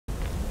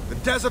The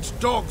desert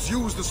dogs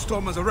use the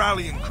storm as a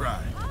rallying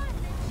cry.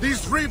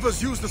 These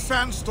reavers use the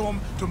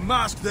sandstorm to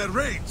mask their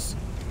raids.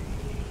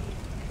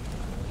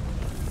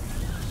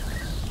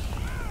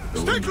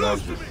 Stay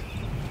close to me!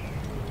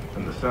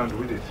 And the sound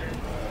with it.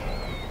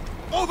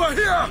 Over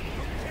here!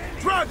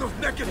 Drive those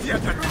naked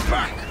Yetans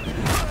back!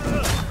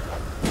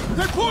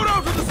 They poured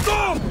out of the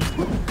storm!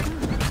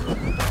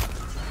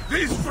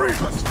 These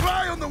reavers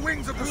fly on the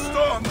wings of the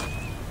storm!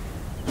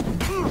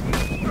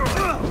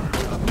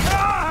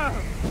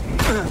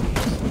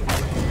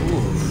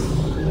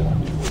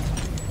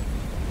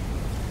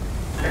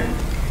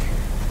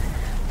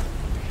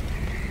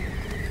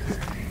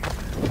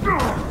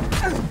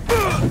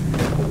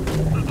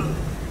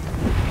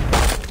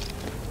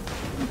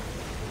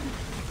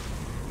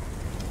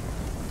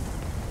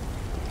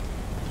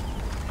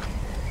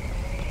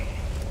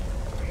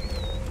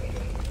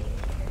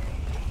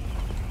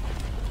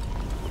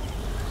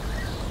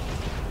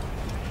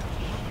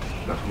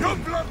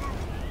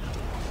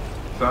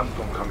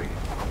 Sandstorm coming.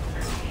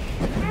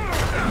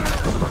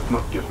 Must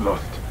not get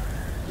lost.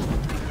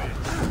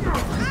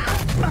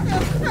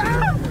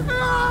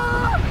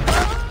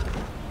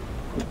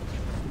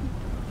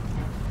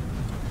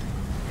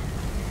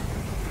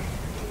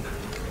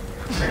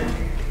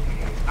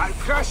 I'll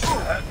crush you!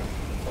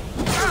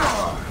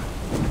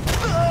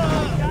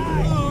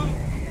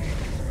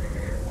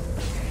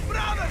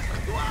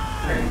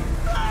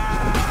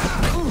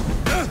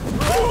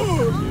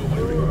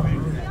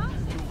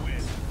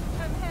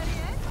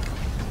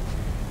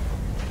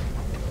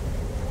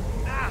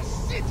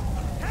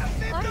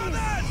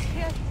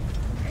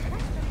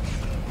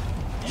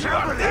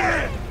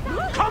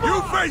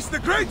 You face the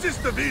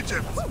greatest of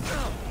Egypt!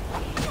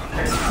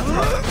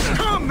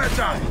 Come,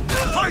 Medjay!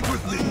 Fight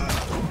with me!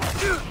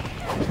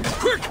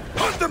 Quick!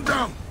 Hunt them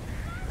down!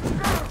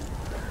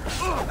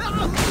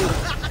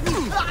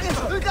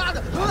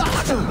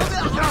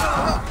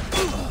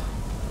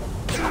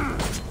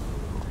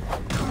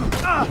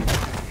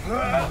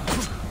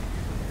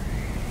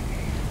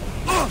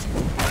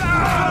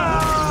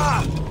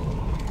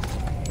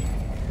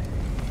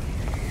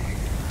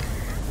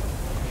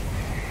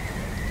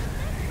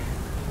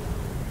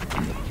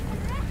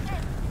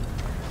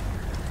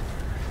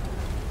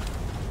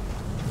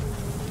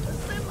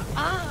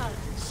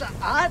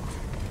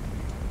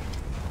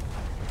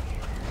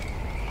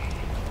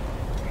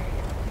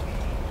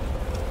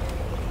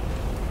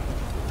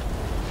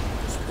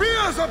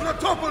 Spears of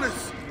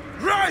Letopolis!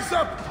 Rise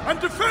up and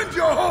defend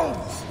your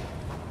homes!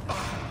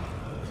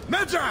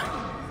 Medjay,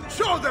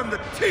 show them the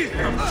teeth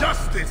of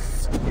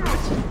justice!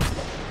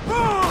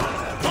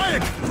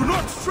 Bayek, do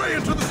not stray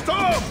into the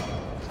storm!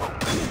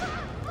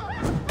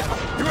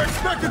 You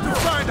expected to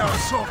find our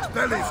soft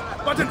bellies,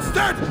 but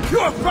instead you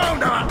have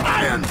found our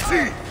iron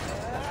teeth!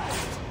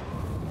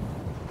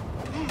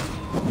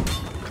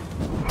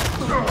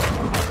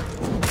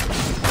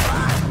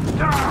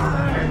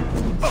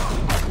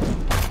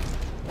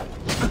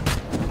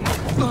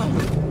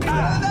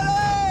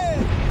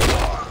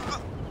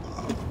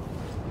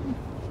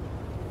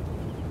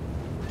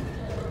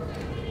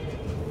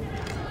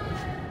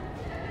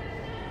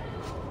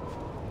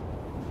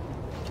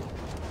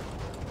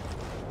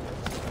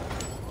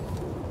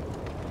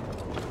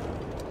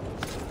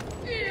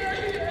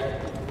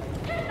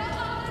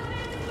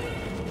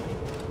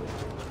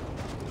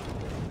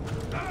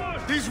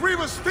 These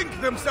reavers think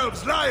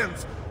themselves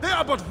lions. They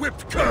are but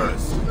whipped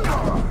curs.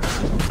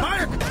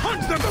 Bayek,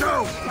 hunt them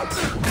down!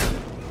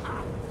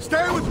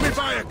 Stay with me,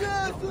 Bayek.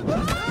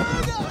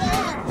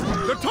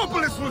 The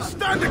Letopolis will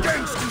stand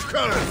against you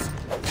curs.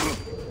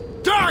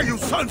 Die, you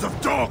sons of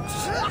dogs!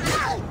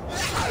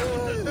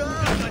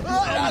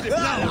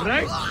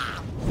 Right?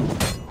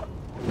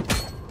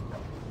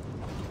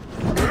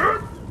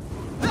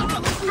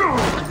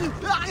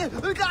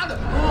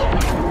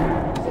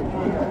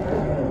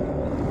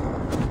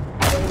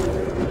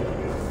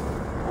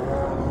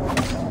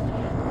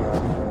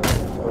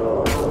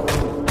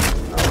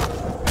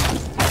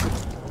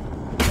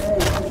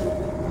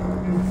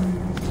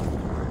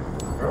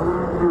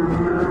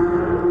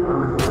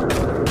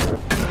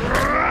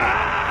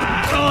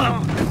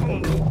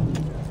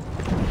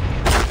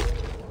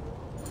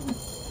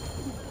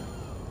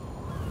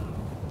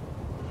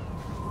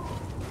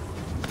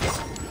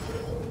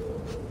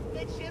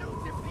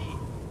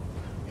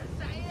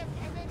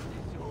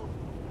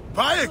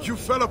 Bayek, you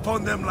fell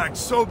upon them like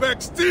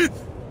Sobek's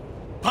teeth!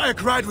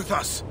 Bayek, ride with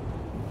us.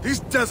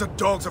 These desert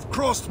dogs have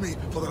crossed me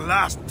for the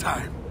last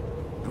time.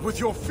 And with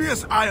your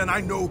fierce iron,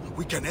 I know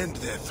we can end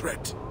their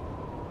threat.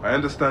 I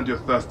understand your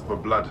thirst for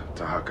blood,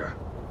 Taharqa.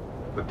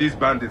 But these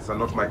bandits are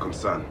not my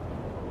concern.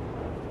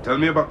 Tell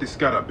me about the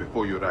Scarab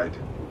before you ride.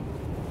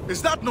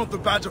 Is that not the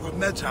badge of a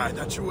Medjay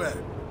that you wear?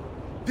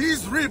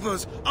 These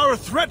reavers are a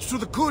threat to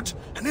the good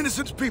and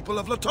innocent people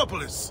of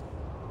Letopolis.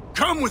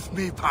 Come with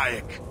me,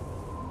 Bayek.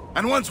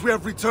 And once we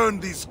have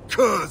returned these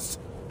curs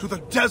to the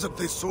desert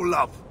they so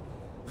love,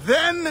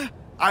 then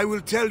I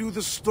will tell you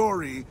the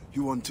story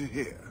you want to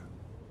hear.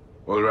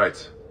 All right.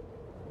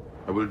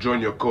 I will join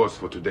your cause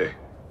for today.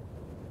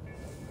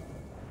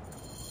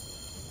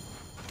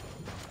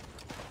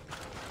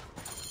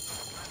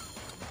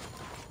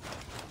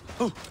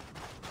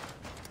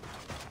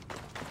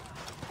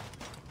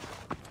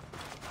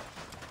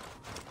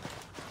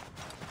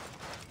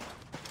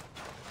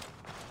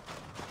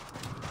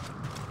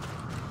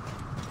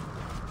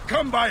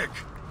 Come, Bayek!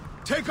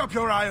 Take up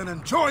your iron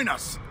and join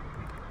us!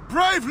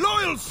 Brave,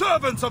 loyal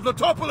servants of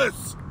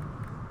Letopolis!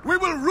 We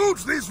will root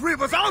these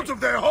rivers out of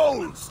their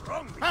holes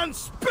and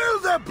spill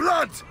their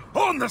blood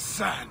on the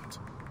sand!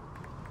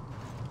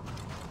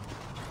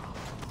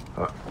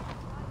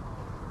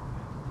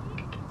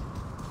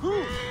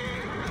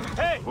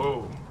 Hey!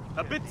 Whoa.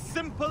 A bit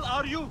simple,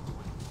 are you?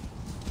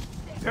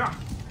 Yeah.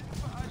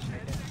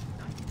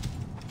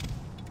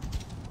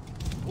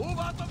 Move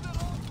out of the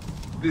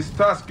road! This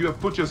task you have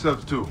put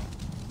yourself to,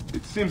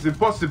 it seems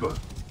impossible.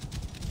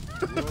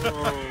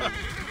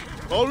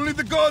 Only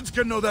the gods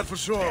can know that for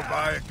sure,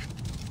 Bayek.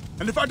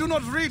 And if I do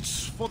not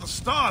reach for the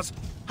stars,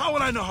 how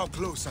will I know how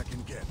close I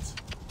can get?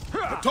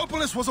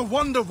 Letopolis was a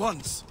wonder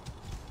once,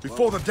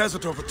 before the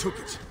desert overtook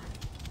it.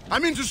 I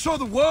mean to show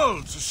the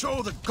world, to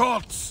show the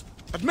gods,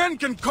 that men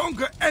can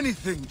conquer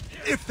anything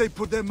if they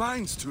put their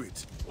minds to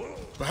it.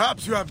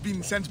 Perhaps you have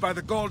been sent by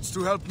the gods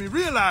to help me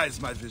realize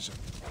my vision.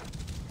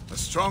 A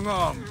strong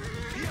arm,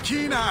 a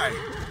keen eye.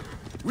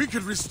 We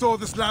could restore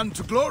this land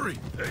to glory.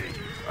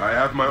 I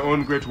have my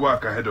own great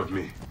work ahead of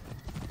me.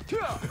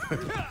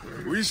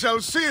 We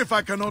shall see if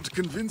I cannot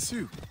convince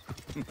you.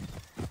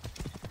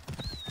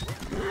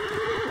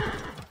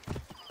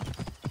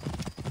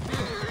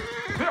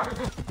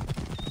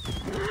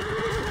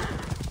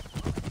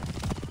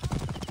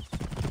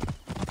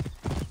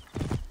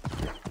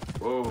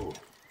 Whoa.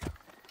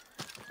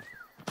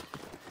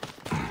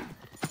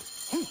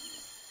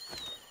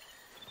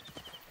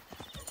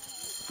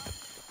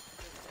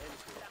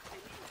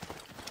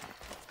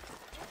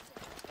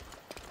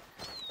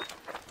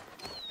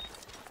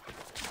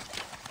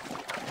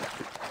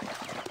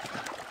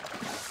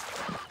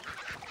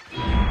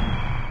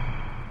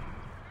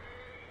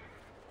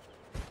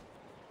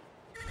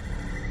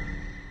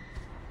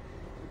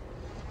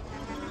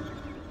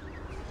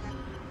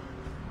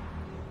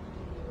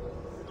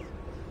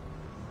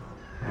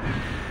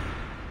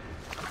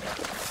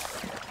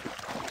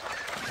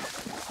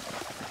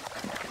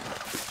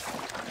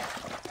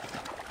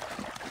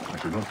 I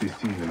should not be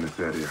seen in this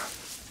area.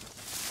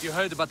 You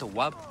heard about the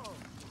wub?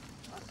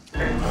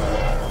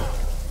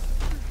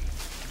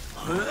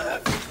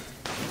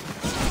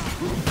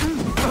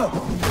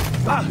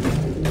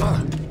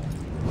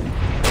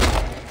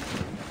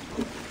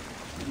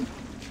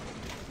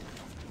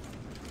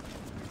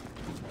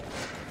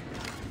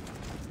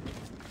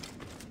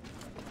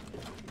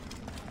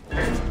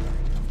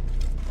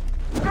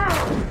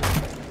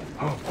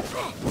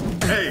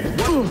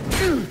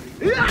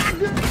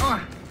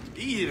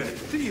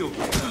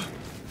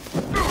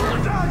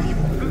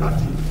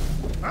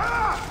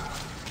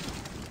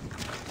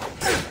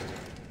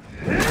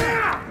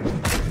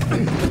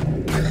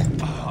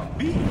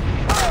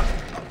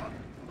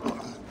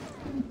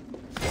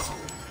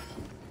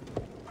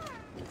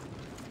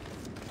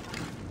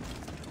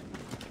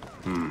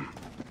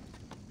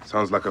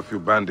 Sounds like a few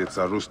bandits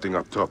are roosting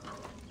up top.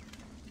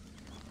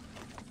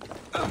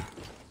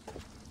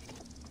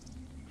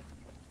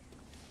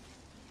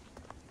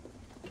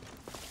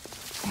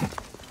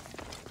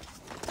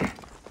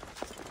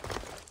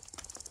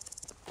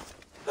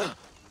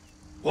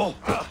 Whoa!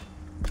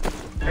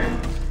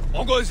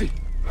 Ongozi!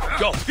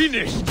 You're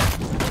finished!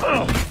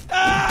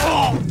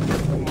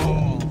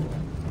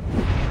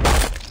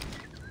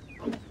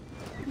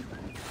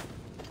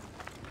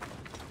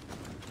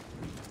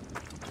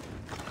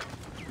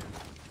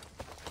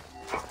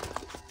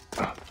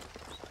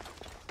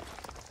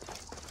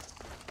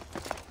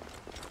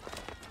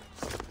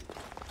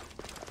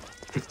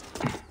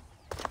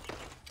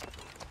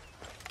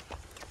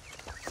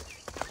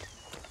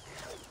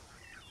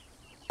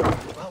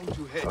 Bound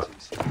to head,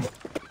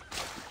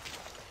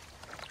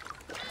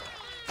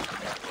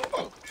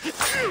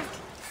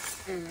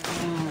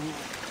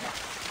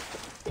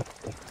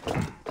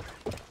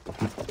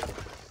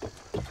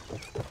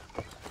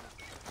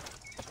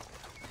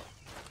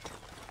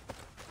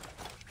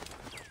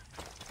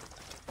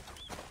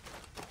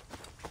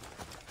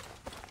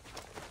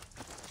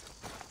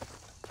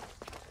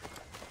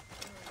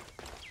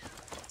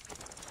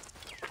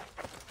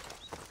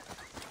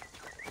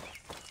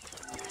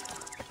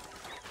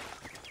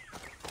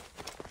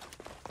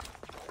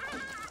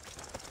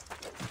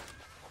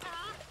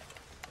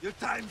 Your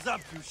time's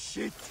up, you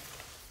shit!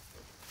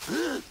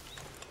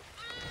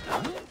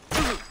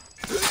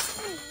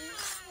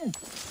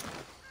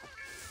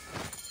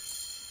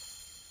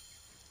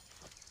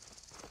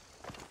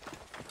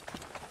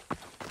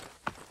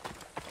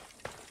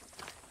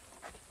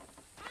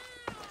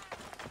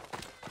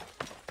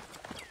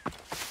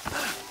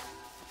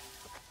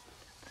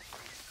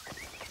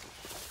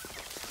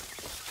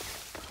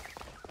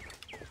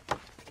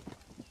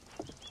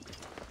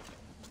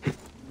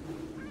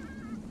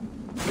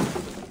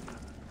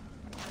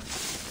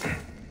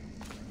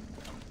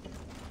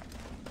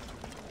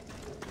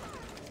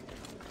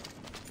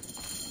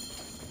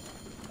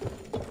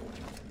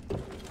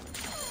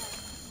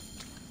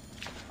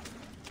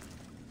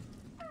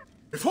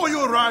 Before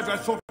you arrived, I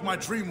thought my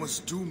dream was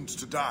doomed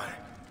to die.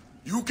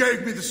 You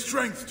gave me the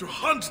strength to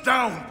hunt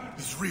down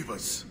these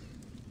reavers.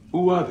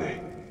 Who are they?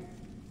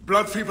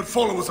 Blood-fevered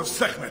followers of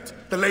Sekhmet,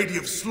 the Lady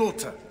of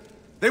Slaughter.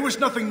 They wish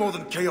nothing more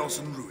than chaos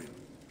and ruin.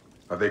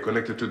 Are they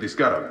connected to the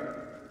Scarab?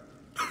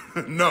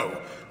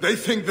 No, they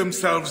think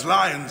themselves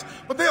lions,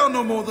 but they are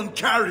no more than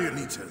carrion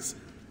eaters.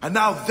 And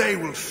now they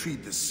will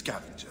feed the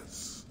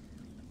scavengers.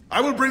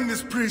 I will bring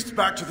this priest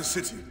back to the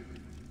city.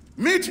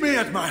 Meet me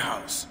at my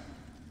house.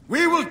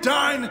 We will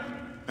dine,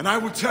 and I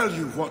will tell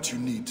you what you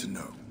need to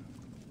know.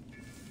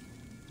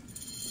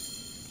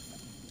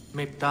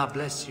 May Ptah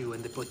bless you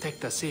and the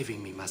Protector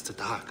saving me, Master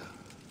Taharqa.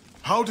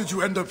 How did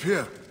you end up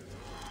here?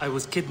 I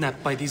was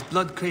kidnapped by these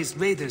blood-crazed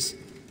raiders.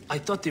 I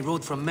thought the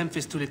road from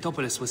Memphis to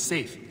Letopolis was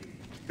safe.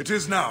 It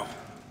is now,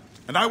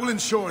 and I will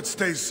ensure it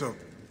stays so.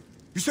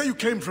 You say you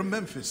came from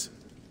Memphis?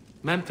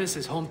 Memphis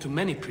is home to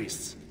many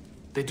priests.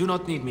 They do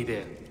not need me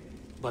there.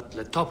 But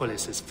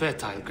Letopolis is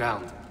fertile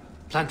ground,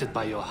 planted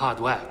by your hard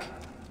work.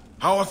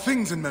 How are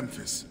things in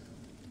Memphis?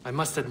 I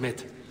must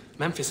admit,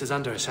 Memphis is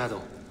under a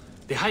shadow.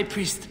 The High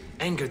Priest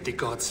angered the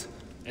gods,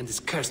 and is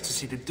cursed to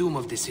see the doom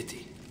of the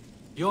city.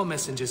 Your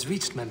messengers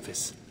reached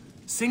Memphis,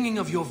 singing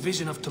of your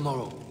vision of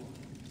tomorrow.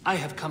 I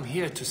have come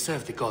here to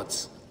serve the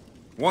gods.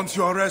 Once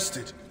you are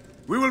rested,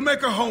 we will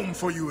make a home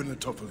for you in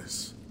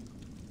Letopolis.